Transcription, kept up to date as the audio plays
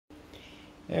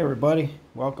Hey everybody,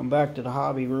 welcome back to the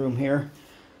hobby room here.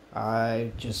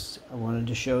 I wanted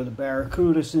to show the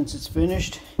Barracuda since it's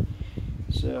finished.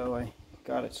 So I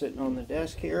got it sitting on the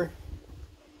desk here.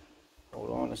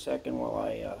 Hold on a second while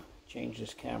I change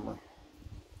this camera.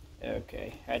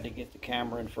 Okay, had to get the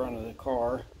camera in front of the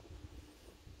car.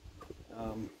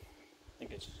 I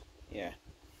think it's, yeah.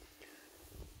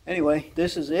 Anyway,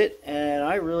 this is it, and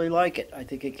I really like it. I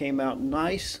think it came out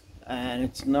nice. And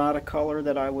it's not a color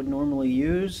that I would normally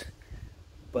use,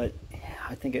 but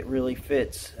I think it really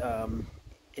fits.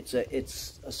 It's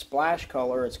a splash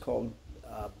color. It's called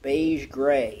beige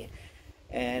gray,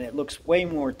 and it looks way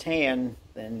more tan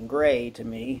than gray to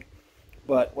me.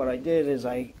 But what I did is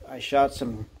I shot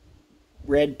some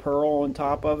red pearl on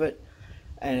top of it,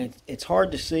 and it's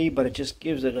hard to see, but it just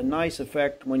gives it a nice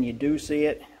effect when you do see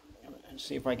it. Let's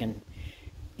see if I can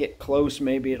get close.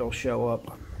 Maybe it'll show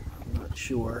up. I'm not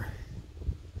sure.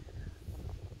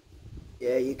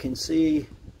 Yeah, you can see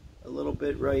a little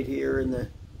bit right here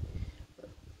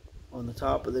on the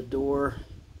top of the door.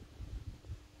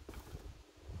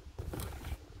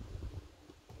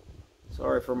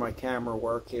 Sorry for my camera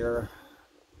work here.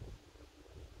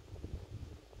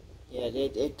 Yeah,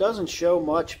 it doesn't show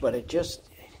much, but it just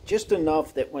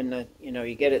enough that when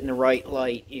you get it in the right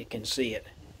light, you can see it.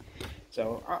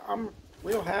 So I'm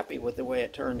real happy with the way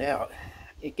it turned out.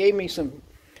 It gave me some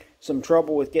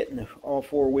trouble with getting all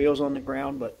four wheels on the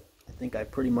ground, but I think I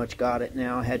pretty much got it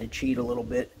now. I had to cheat a little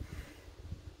bit.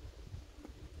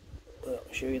 I'll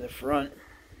show you the front.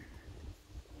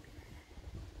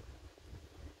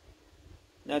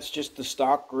 That's just the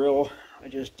stock grille. I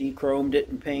just de-chromed it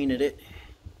and painted it.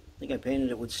 I think I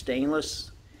painted it with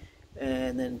stainless,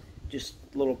 and then just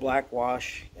a little black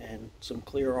wash and some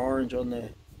clear orange on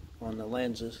the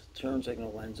lenses, turn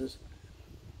signal lenses.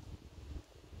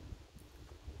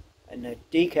 And the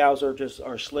decals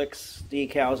are Slicks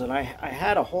decals, and I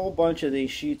had a whole bunch of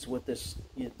these sheets with this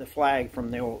the flag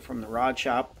from the rod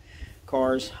shop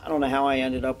cars. I don't know how I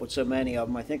ended up with so many of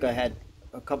them. I think I had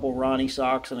a couple Ronnie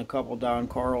Socks and a couple Don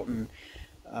Carlton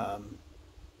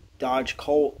Dodge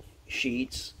Colt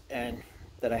sheets, and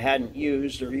that I hadn't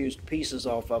used or used pieces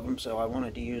off of them, so I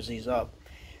wanted to use these up.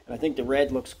 And I think the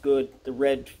red looks good. The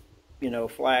red,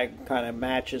 flag kind of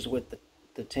matches with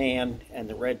the tan and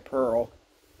the red pearl.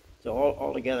 So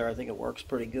all together, I think it works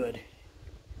pretty good.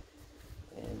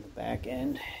 And the back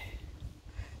end,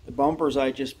 the bumpers I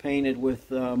just painted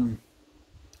with, I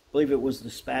believe it was the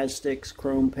Spaz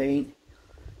chrome paint,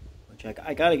 which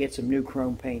I got to get some new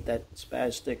chrome paint. That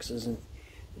Spaz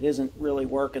isn't really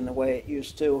working the way it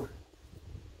used to.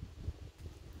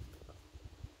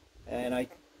 And I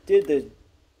did the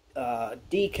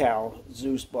decal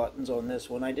Zeus buttons on this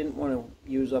one. I didn't want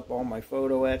to use up all my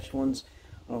photo etched ones.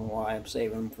 I don't know why, I'm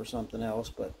saving them for something else,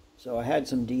 but so I had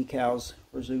some decals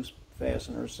for Zeus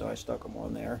fasteners, so I stuck them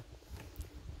on there.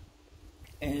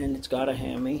 And it's got a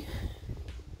hammy,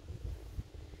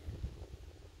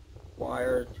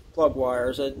 wired, plug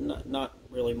wires, not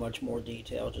really much more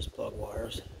detail, just plug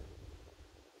wires.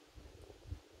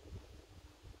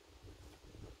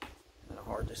 Kind of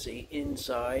hard to see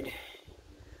inside,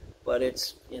 but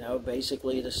it's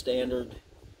basically the standard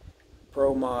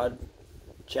Pro Mod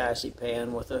chassis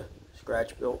pan with a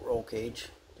scratch built roll cage,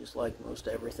 just like most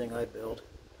everything I build.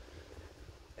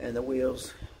 And the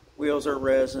wheels are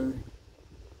resin,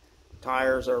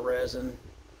 tires are resin.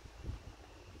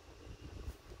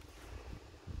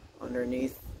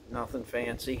 Underneath, nothing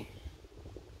fancy,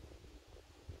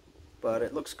 but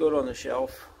it looks good on the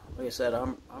shelf. Like I said,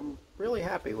 I'm really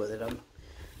happy with it. I'm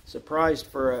surprised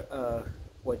for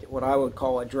what I would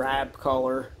call a drab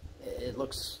color. It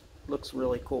looks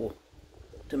really cool.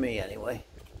 To me anyway.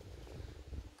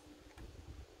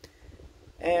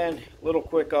 And a little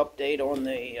quick update on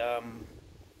the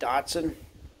Datsun.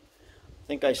 I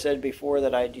think I said before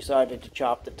that I decided to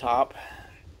chop the top.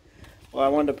 Well, I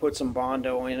wanted to put some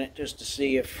Bondo in it just to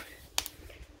see if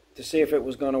it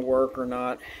was going to work or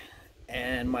not.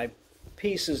 And my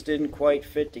pieces didn't quite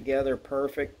fit together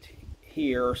perfect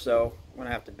here, so I'm going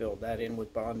to have to build that in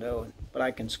with Bondo. But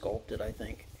I can sculpt it, I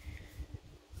think.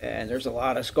 And there's a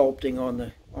lot of sculpting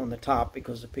on the top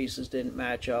because the pieces didn't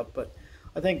match up. But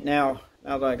I think now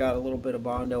that I got a little bit of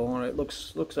Bondo on it, it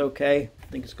looks okay. I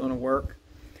think it's going to work.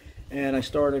 And I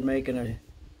started making a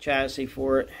chassis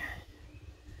for it,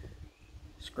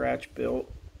 scratch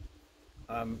built.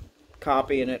 I'm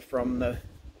copying it from the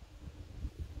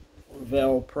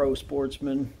Revell Pro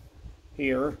Sportsman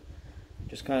here.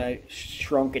 Just kind of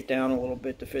shrunk it down a little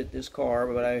bit to fit this car,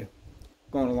 but I'm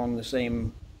going along the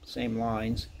same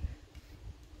lines.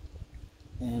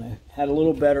 And I had a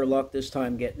little better luck this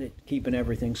time keeping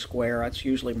everything square. That's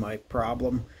usually my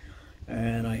problem.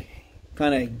 And I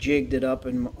kind of jigged it up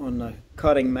on the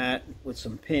cutting mat with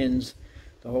some pins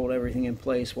to hold everything in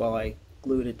place while I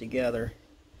glued it together.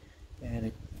 And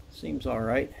it seems all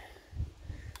right.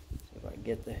 See if I can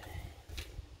get the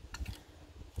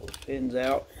pins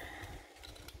out.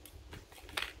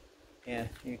 Yeah,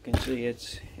 you can see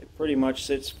it pretty much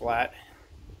sits flat.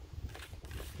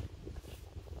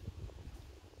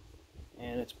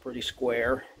 And it's pretty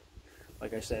square.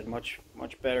 Like I said, much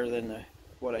better than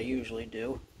what I usually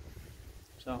do.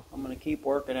 So I'm going to keep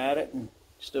working at it and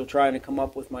still trying to come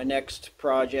up with my next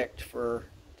project to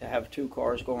have 2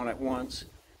 cars going at once.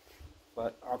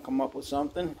 But I'll come up with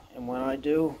something, and when I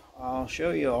do, I'll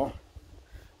show you all.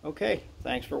 Okay,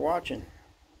 thanks for watching.